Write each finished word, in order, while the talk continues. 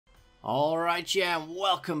Alright, yeah, and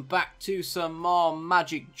welcome back to some more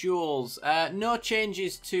Magic Duels. No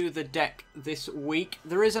changes to the deck this week.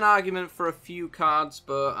 There is an argument for a few cards,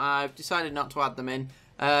 but I've decided not to add them in.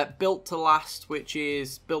 Built to Last, which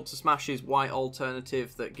is Built to Smash's white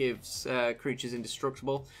alternative that gives creatures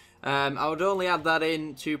indestructible. I would only add that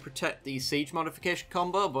in to protect the Siege modification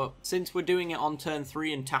combo, but since we're doing it on turn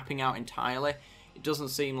 3 and tapping out entirely, it doesn't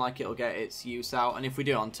seem like it'll get its use out, and if we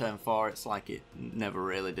do it on turn 4, it's like it never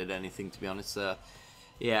really did anything, to be honest. So,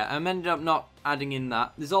 yeah, I ended up not adding in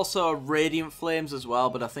that. There's also Radiant Flames as well,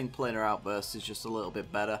 but I think Planar Outburst is just a little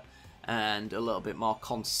bit better and a little bit more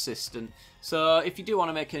consistent. So, if you do want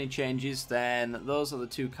to make any changes, then those are the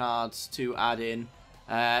two cards to add in.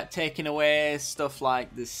 Taking away stuff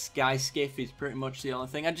like the Sky Skiff is pretty much the only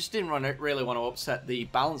thing. I just didn't really want to upset the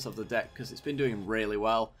balance of the deck because it's been doing really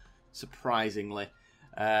well. Surprisingly,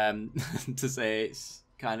 to say it's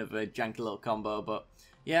kind of a janky little combo, but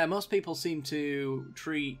yeah, most people seem to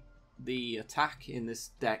treat the attack in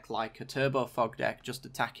this deck like a turbo fog deck, just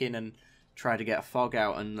attack in and try to get a fog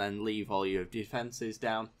out and then leave all your defenses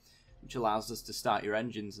down, which allows us to start your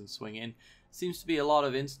engines and swing in. Seems to be a lot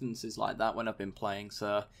of instances like that when I've been playing,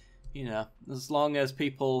 so you know, as long as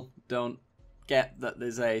people don't get that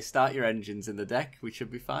there's a start your engines in the deck, we should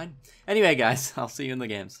be fine. Anyway guys, I'll see you in the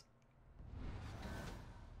games.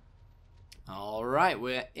 Alright,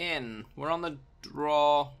 we're in. We're on the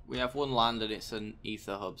draw. We have one land and it's an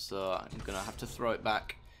Ether Hub, so I'm going to have to throw it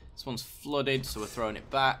back. This one's flooded, so we're throwing it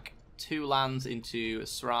back. 2 lands into a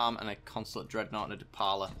Sram and a Consulate Dreadnought and a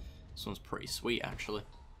Depala. This one's pretty sweet, actually.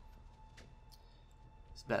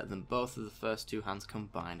 It's better than both of the first 2 hands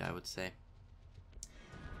combined, I would say.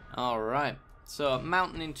 Alright, so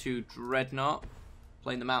Mountain into Dreadnought.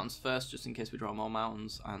 Playing the mountains first, just in case we draw more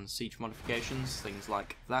mountains and siege modifications, things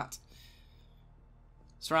like that.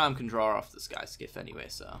 Sram can draw off the Sky Skiff anyway,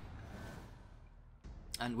 so.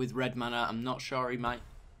 And with red mana, I'm not sure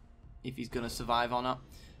if he's going to survive or not.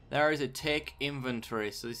 There is a take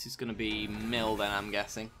inventory, so this is going to be mill then, I'm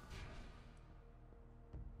guessing.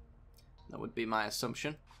 That would be my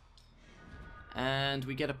assumption. And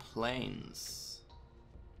we get a plains.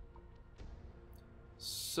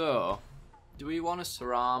 So, do we want a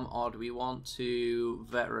Saram or do we want to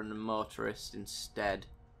Veteran and Motorist instead?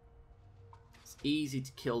 It's easy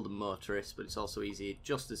to kill the Motorist, but it's also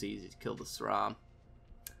just as easy to kill the Saram.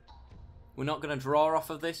 We're not going to draw off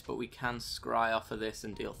of this, but we can scry off of this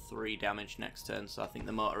and deal 3 damage next turn, so I think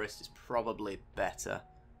the Motorist is probably better.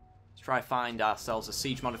 Let's try find ourselves a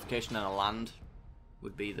siege modification and a land.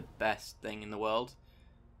 Would be the best thing in the world.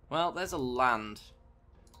 Well, there's a land.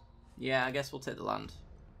 Yeah, I guess we'll take the land.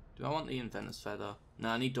 Do I want the Inventor's Fair though? No,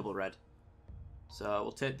 I need double red. So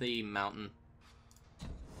we'll take the mountain.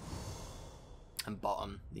 And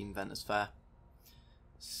bottom, the Inventor's Fair.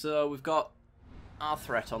 So we've got our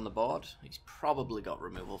threat on the board. He's probably got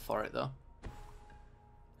removal for it though.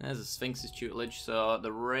 There's a Sphinx's Tutelage, so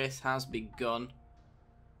the race has begun.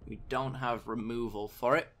 We don't have removal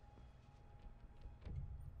for it.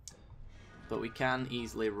 But we can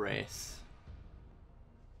easily race.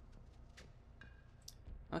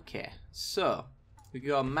 Okay, so we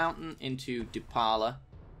go a mountain into Depala.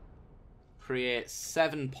 Create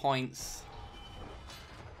 7 points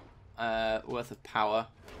worth of power,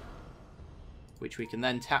 which we can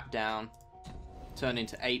then tap down, turn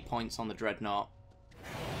into 8 points on the Dreadnought,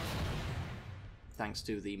 thanks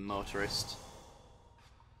to the Motorist.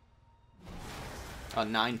 Oh,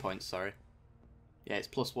 9 points, sorry. Yeah, it's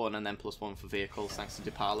 +1 and then +1 for vehicles, thanks to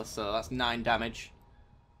Depala, so that's 9 damage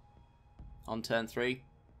on turn 3.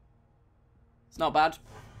 It's not bad.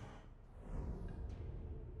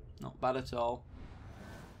 Not bad at all.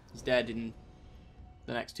 He's dead in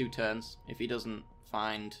the next 2 turns if he doesn't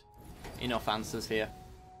find enough answers here.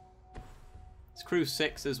 It's crew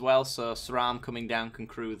 6 as well, so Saram coming down can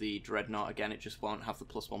crew the Dreadnought again. It just won't have the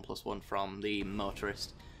 +1/+1 from the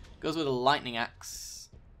Motorist. Goes with a Lightning Axe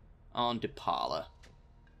on Depala.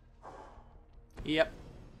 Yep,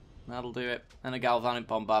 that'll do it. And a Galvanic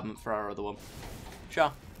Bombardment for our other one.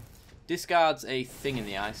 Sure. Discards a Thing in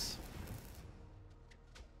the Ice.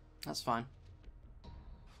 That's fine.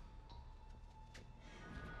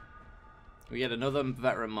 We get another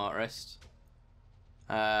Veteran Motorist.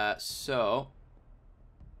 We could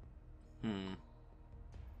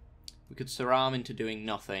Saram into doing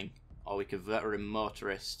nothing, or we could Veteran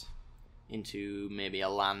Motorist into maybe a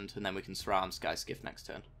land, and then we can Saram Sky Skiff next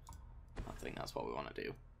turn. I think that's what we want to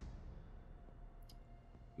do.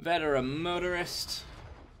 Veteran Motorist.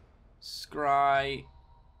 Scry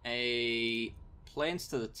a plains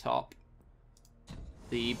to the top.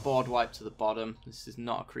 The board wipe to the bottom. This is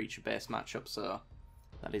not a creature-based matchup, so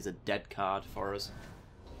That is a dead card for us.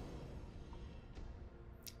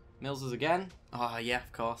 Mills us again. Oh, yeah,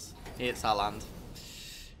 of course. It's our land.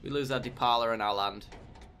 We lose our Deparler and our land.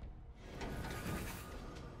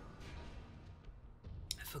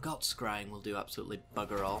 I forgot scrying will do absolutely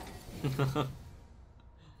bugger all.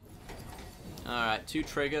 Alright, 2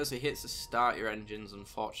 triggers. It hits to start your engines,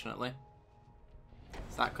 unfortunately.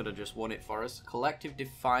 So that could have just won it for us. Collective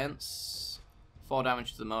Defiance. 4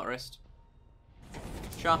 damage to the motorist.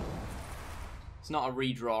 Sure. It's not a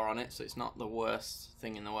redraw on it, so it's not the worst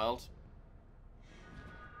thing in the world.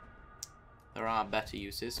 There are better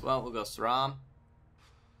uses. Well, we'll go Saram.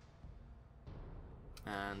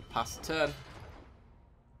 And pass the turn.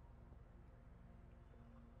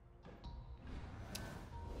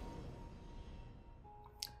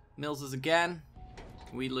 Mills us again.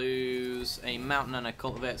 We lose a mountain and a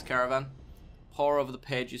cultivator's caravan. Pour over the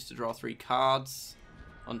pages to draw 3 cards.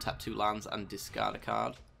 Untap 2 lands and discard a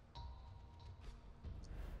card.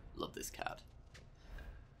 Love this card.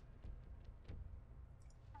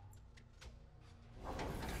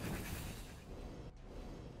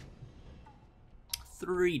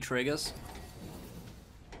 Three triggers.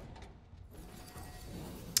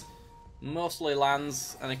 Mostly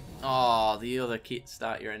lands and the other kit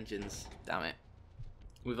start your engines. Damn it.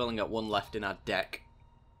 We've only got 1 left in our deck.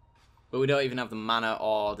 But we don't even have the mana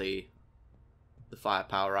or the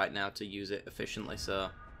firepower right now to use it efficiently, so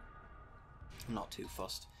I'm not too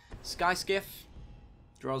fussed. Sky Skiff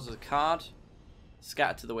draws us a card.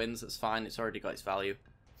 Scatter to the winds, that's fine, it's already got its value.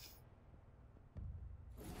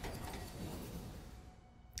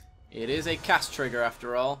 It is a cast trigger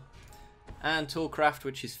after all. And Toolcraft,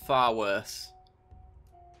 which is far worse.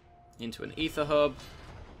 Into an Ether Hub.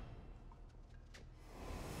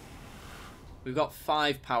 We've got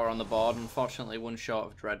 5 power on the board, unfortunately 1 short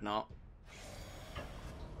of Dreadnought.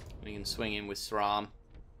 We can swing in with Thram.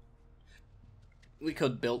 We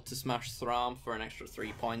could build to smash Thram for an extra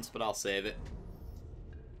 3 points, but I'll save it.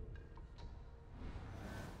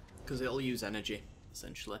 Because it'll use energy,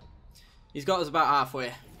 essentially. He's got us about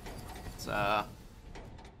halfway. So,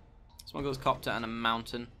 Smuggler's Copter and a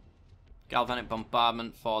Mountain. Galvanic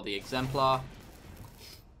Bombardment for the Exemplar.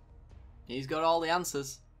 He's got all the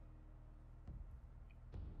answers.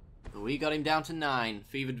 But we got him down to 9.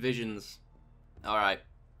 Fevered Visions. Alright,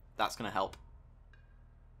 that's going to help.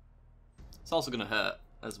 It's also going to hurt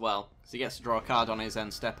as well, because he gets to draw a card on his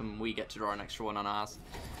end step and we get to draw an extra one on ours.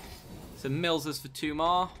 So Mills us for 2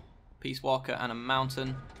 more. Peace Walker and a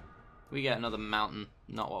Mountain. We get another Mountain.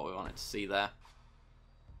 Not what we wanted to see there.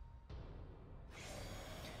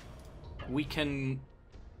 We can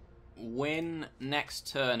win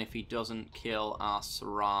next turn if he doesn't kill our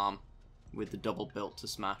Saram with the double built to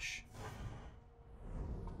smash.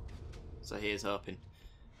 So here's hoping.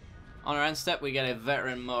 On our end step we get a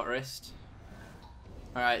Veteran Motorist.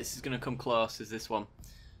 Alright, this is going to come close, is this one.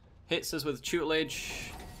 Hits us with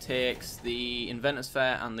Tutelage, takes the Inventor's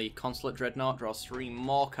Fair and the Consulate Dreadnought, draws 3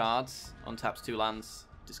 more cards, untaps 2 lands,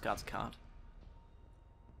 discards a card.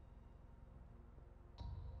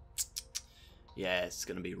 Yeah, it's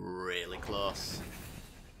going to be really close.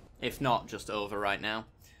 If not, just over right now.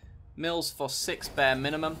 Mills for 6 bare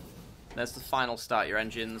minimum. There's the final start your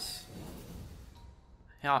engines.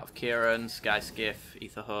 Heart of Kieran, Sky Skiff,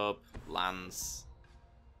 Ether Hub, lands.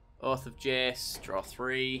 Oath of Jace, draw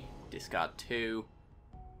 3, discard 2.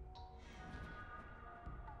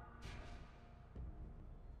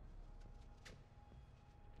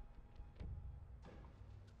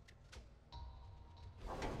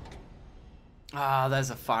 Ah,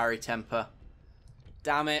 there's a Fiery Temper.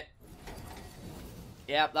 Damn it.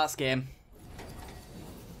 Yep, that's game.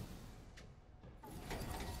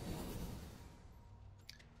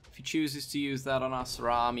 If he chooses to use that on our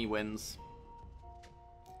Saram, he wins.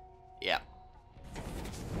 Yeah.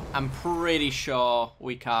 I'm pretty sure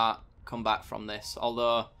we can't come back from this.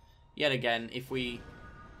 Although, yet again, if we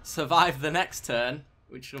survive the next turn,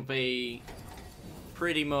 which will be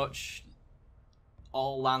pretty much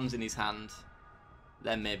all lands in his hand,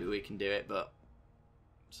 then maybe we can do it, but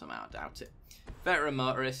somehow I doubt it. Veteran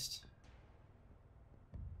Motorist.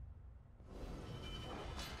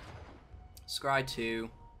 Scry 2.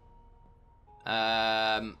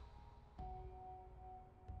 I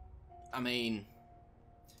mean,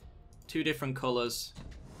 2 different colours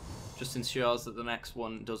just ensures that the next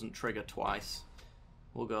one doesn't trigger twice.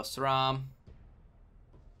 We'll go Saram.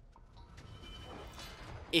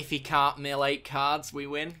 If he can't mill 8 cards, we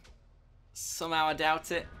win. Somehow I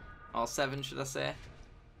doubt it. Or 7, should I say.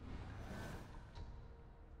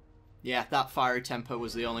 Yeah, that Fiery Temper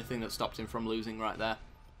was the only thing that stopped him from losing right there.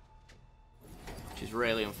 Which is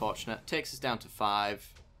really unfortunate. Takes us down to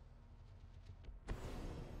 5.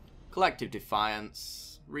 Collective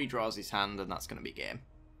Defiance. Redraws his hand, and that's going to be game.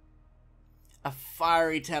 A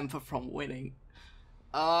Fiery Temper from winning.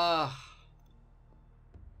 I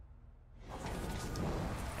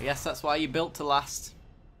guess that's why you built to last.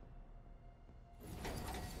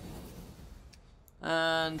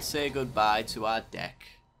 And say goodbye to our deck.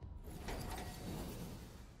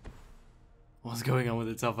 What's going on with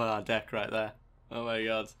the top of our deck right there? Oh my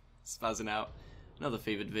god. Spazzing out. Another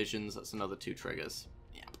Fevered Visions. That's another 2 triggers.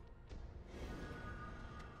 Yeah.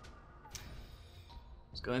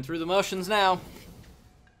 Just going through the motions now.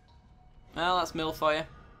 Well, that's mill for you.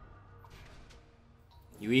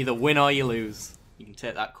 You either win or you lose. You can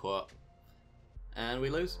take that quote. And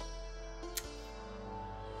we lose.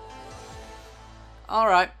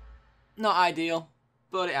 Alright. Not ideal,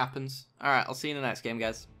 but it happens. Alright, I'll see you in the next game,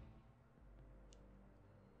 guys.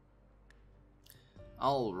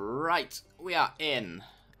 Alright, we are in.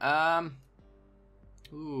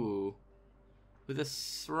 Ooh. With a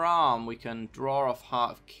SRAM, we can draw off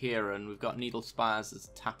Heart of Kieran. We've got Needle Spires as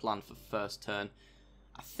tap land for first turn.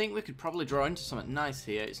 I think we could probably draw into something nice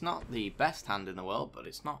here. It's not the best hand in the world, but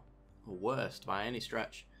it's not the worst by any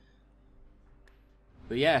stretch.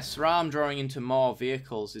 But yeah, SRAM drawing into more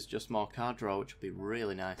vehicles is just more card draw, which would be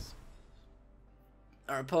really nice.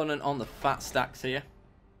 Our opponent on the fat stacks here.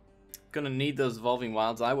 Gonna need those Evolving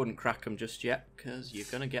Wilds. I wouldn't crack them just yet, because you're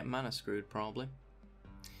gonna get mana screwed probably.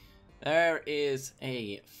 There is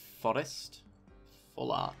a Forest.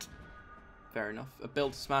 Full art. Fair enough. A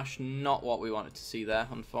build smash, not what we wanted to see there,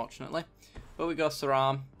 unfortunately. But we go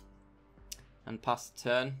SRAM and pass the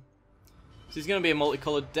turn. So it's going to be a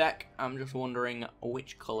multicolored deck. I'm just wondering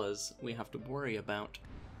which colours we have to worry about.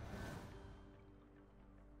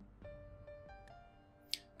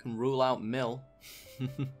 Can rule out Mill.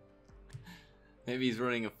 Maybe he's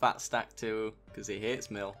running a fat stack too, because he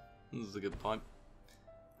hates Mill. This is a good point.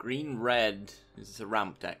 Green-red. Is this a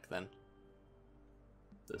ramp deck then?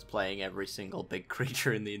 That's playing every single big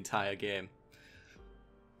creature in the entire game.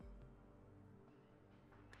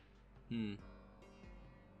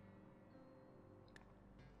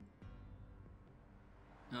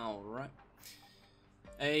 Alright.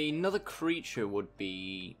 Another creature would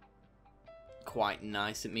be quite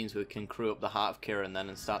nice. It means we can crew up the Heart of Kieran then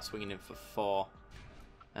and start swinging in for 4.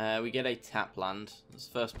 We get a tap land. Let's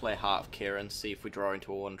first play Heart of Kieran, see if we draw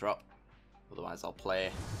into a 1-drop. Otherwise I'll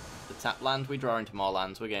play the tap land. We draw into more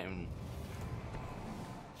lands. We're getting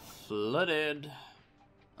flooded.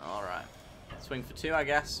 Alright. Swing for 2, I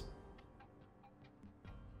guess.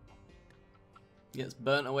 Gets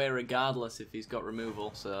burnt away regardless if he's got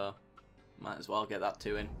removal, so might as well get that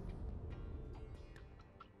 2 in.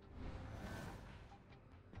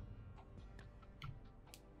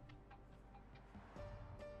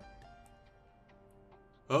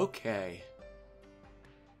 Okay.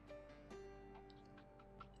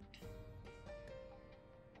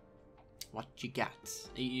 What you got?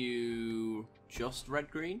 Are you just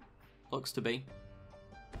red-green? Looks to be.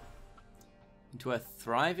 Into a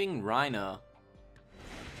Thriving Rhino.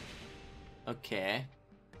 Okay.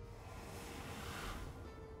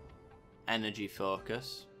 Energy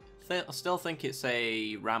focus. I still think it's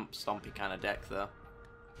a ramp stompy kind of deck though.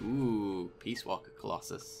 Ooh, Peace Walker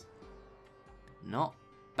Colossus. Not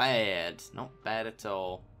bad. Not bad at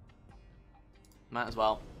all. Might as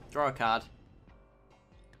well. Draw a card.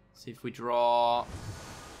 See if we draw...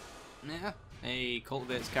 Yeah, a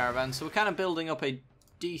Cultivates Caravan. So we're kind of building up a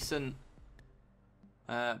decent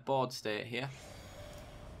board state here.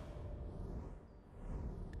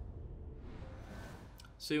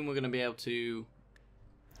 Soon we're going to be able to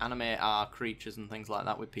animate our creatures and things like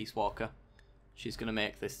that with Peace Walker. She's going to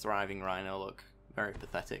make this Thriving Rhino look very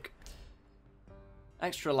pathetic.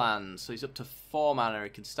 Extra land, so he's up to 4 mana. He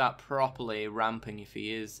can start properly ramping if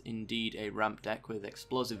he is indeed a ramp deck with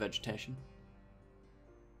Explosive Vegetation.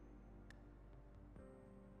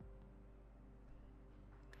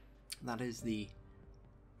 That is the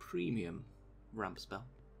premium ramp spell.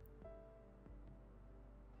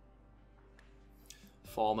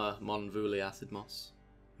 Former Monvuli Acid Moss,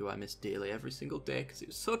 who I miss dearly every single day because it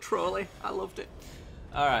was so trolly. I loved it.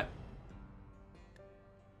 Alright.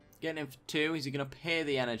 Getting in for 2. Is he going to pay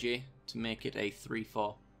the energy to make it a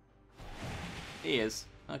 3/4? He is.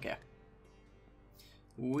 Okay.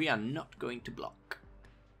 We are not going to block.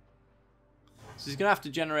 So he's going to have to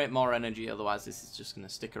generate more energy, otherwise this is just going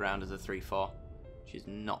to stick around as a 3/4. Which is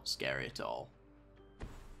not scary at all.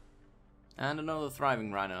 And another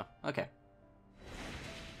Thriving Rhino. Okay.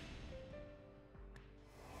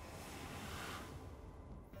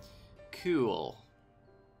 Cool.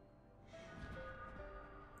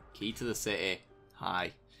 Key to the city.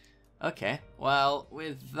 Hi. Okay, well,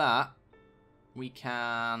 with that, we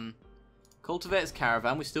can cultivate his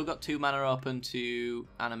caravan. We've still got 2 mana open to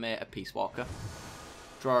animate a Peace Walker.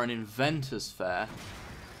 Draw an Inventor's Fair,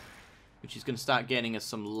 which is going to start gaining us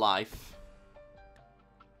some life.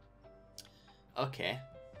 Okay.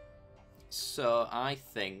 So, I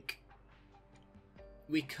think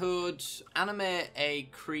we could animate a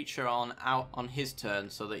creature out on his turn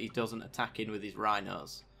so that he doesn't attack in with his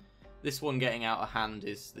rhinos. This one getting out of hand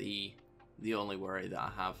is the only worry that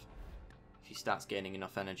I have. If he starts gaining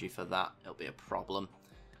enough energy for that, it'll be a problem.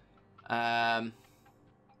 Yeah,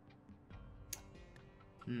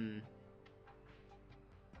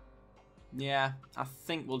 I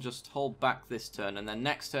think we'll just hold back this turn, and then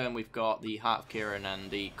next turn we've got the Heart of Kieran and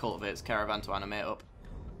the Cultivate's Caravan to animate up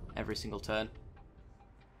every single turn.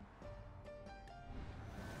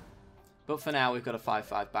 But for now, we've got a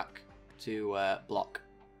 5/5 back to block.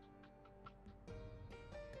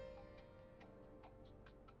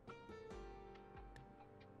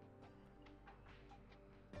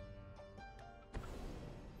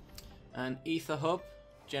 And Ether Hub,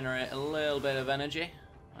 generate a little bit of energy.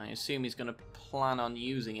 I assume he's going to plan on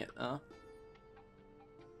using it though.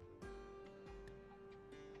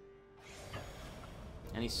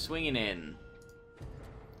 And he's swinging in.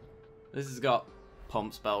 This has got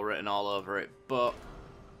Pump Spell written all over it, but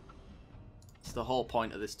it's the whole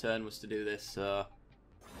point of this turn was to do this, so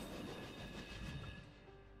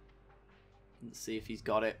let's see if he's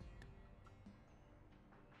got it.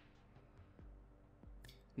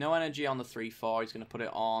 No energy on the 3/4, he's going to put it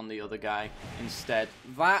on the other guy instead.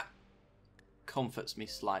 That comforts me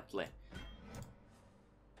slightly.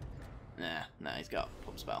 Nah, he's got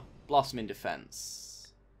Pump Spell. Blossoming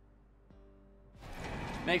Defense.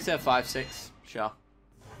 Makes it a 5/6, sure.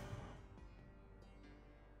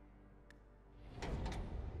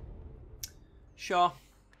 Sure.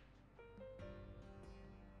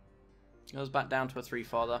 Goes back down to a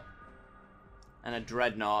 3/4 though. And a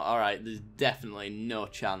Dreadnought. Alright, there's definitely no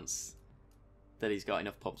chance that he's got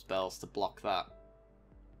enough pump spells to block that.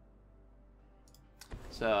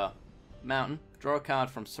 So, Mountain. Draw a card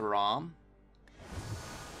from Saram.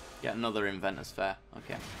 Get another Inventor's Fair.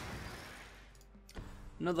 Okay.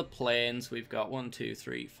 Another Plains. We've got 1, 2,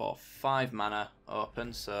 3, 4, 5 mana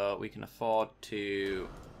open, so we can afford to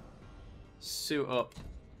suit up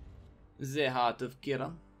the Heart of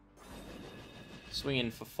Kieran. Swing in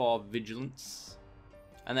for 4 Vigilance.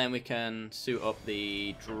 And then we can suit up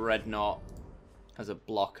the Dreadnought as a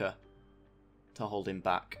blocker to hold him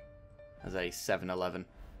back as a 7/11.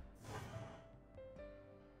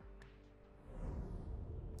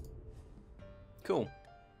 Cool.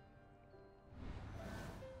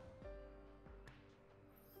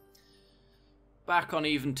 Back on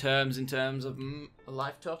even terms in terms of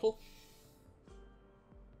life total.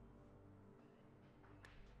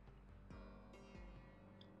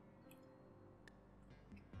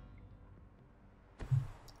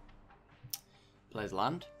 Plays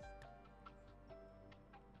land.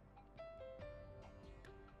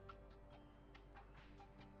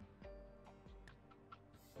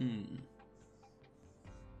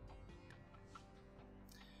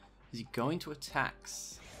 Is he going to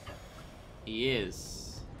attacks? He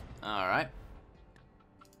is. Alright.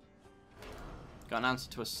 Got an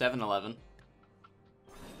answer to a 7/11.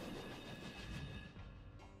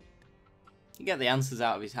 You get the answers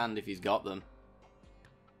out of his hand if he's got them.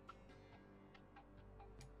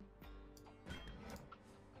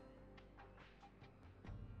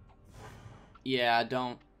 Yeah,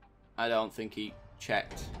 I don't think he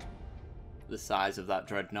checked the size of that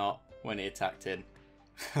Dreadnought when he attacked in.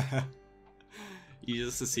 You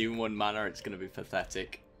just assume 1 mana it's going to be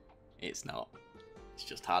pathetic. It's not. It's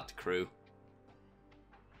just hard to crew.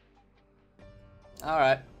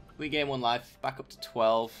 Alright, we gain 1 life, back up to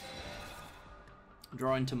 12.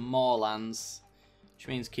 Draw into more lands, which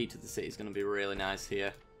means Key to the City is going to be really nice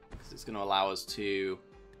here, because it's going to allow us to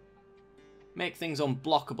make things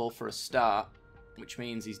unblockable for a start, which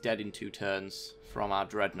means he's dead in 2 turns from our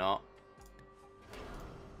Dreadnought.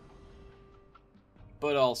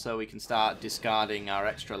 But also we can start discarding our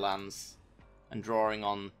extra lands and drawing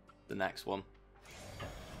on the next one.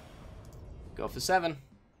 Go for 7.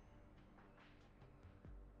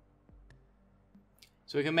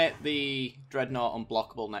 So we can make the Dreadnought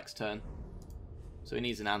unblockable next turn. So he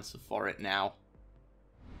needs an answer for it now.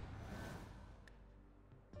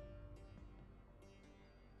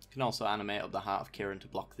 Can also animate up the Heart of Kieran to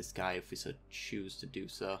block this guy if we so choose to do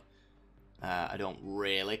so. I don't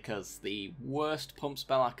really, because the worst pump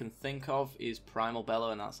spell I can think of is Primal Bellow,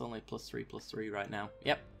 and that's only +3/+3 right now.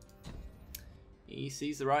 Yep. He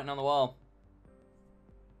sees the writing on the wall.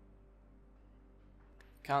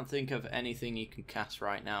 Can't think of anything he can cast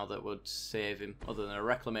right now that would save him, other than a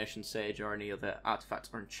Reclamation Sage or any other artifact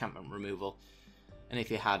or enchantment removal. And if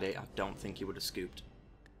he had it, I don't think he would have scooped.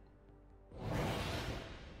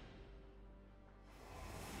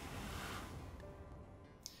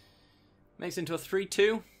 Makes into a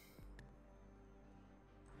 3-2.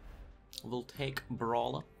 We'll take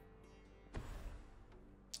Brawler.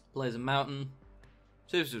 Plays a Mountain.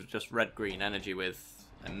 So this was just red-green energy with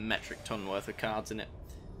a metric ton worth of cards in it.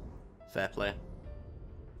 Fair play.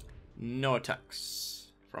 No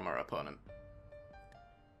attacks from our opponent.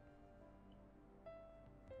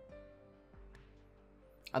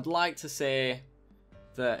 I'd like to say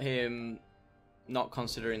that him not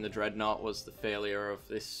considering the Dreadnought was the failure of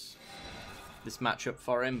this matchup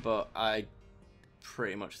for him, but I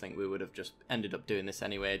pretty much think we would have just ended up doing this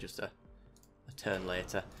anyway, just a turn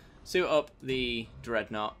later. Suit up the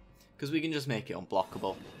Dreadnought, because we can just make it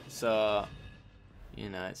unblockable. So, you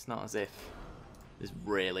know, it's not as if there's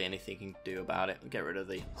really anything you can do about it. We'll get rid of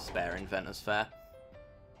the spare Inventor's Fair.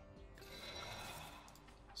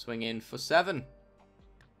 Swing in for 7.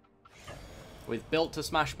 With Built to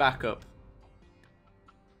Smash backup.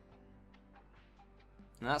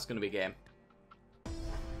 And that's going to be game.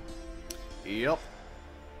 Yup.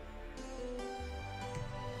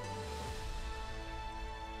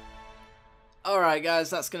 Alright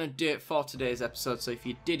guys, that's going to do it for today's episode. So if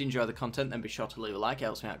you did enjoy the content, then be sure to leave a like. It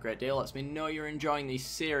helps me out a great deal. Lets me know you're enjoying these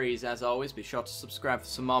series. As always, be sure to subscribe for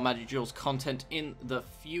some more Magic Duels content in the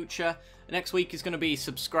future. Next week is going to be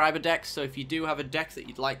subscriber decks. So if you do have a deck that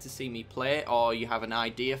you'd like to see me play, or you have an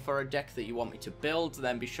idea for a deck that you want me to build,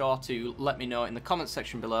 then be sure to let me know in the comments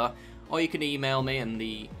section below. Or you can email me, and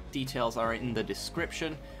the details are in the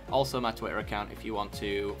description. Also my Twitter account if you want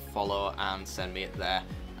to follow and send me it there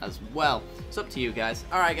as well. It's up to you guys.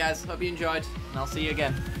 Alright guys, hope you enjoyed, and I'll see you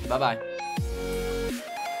again. Bye bye.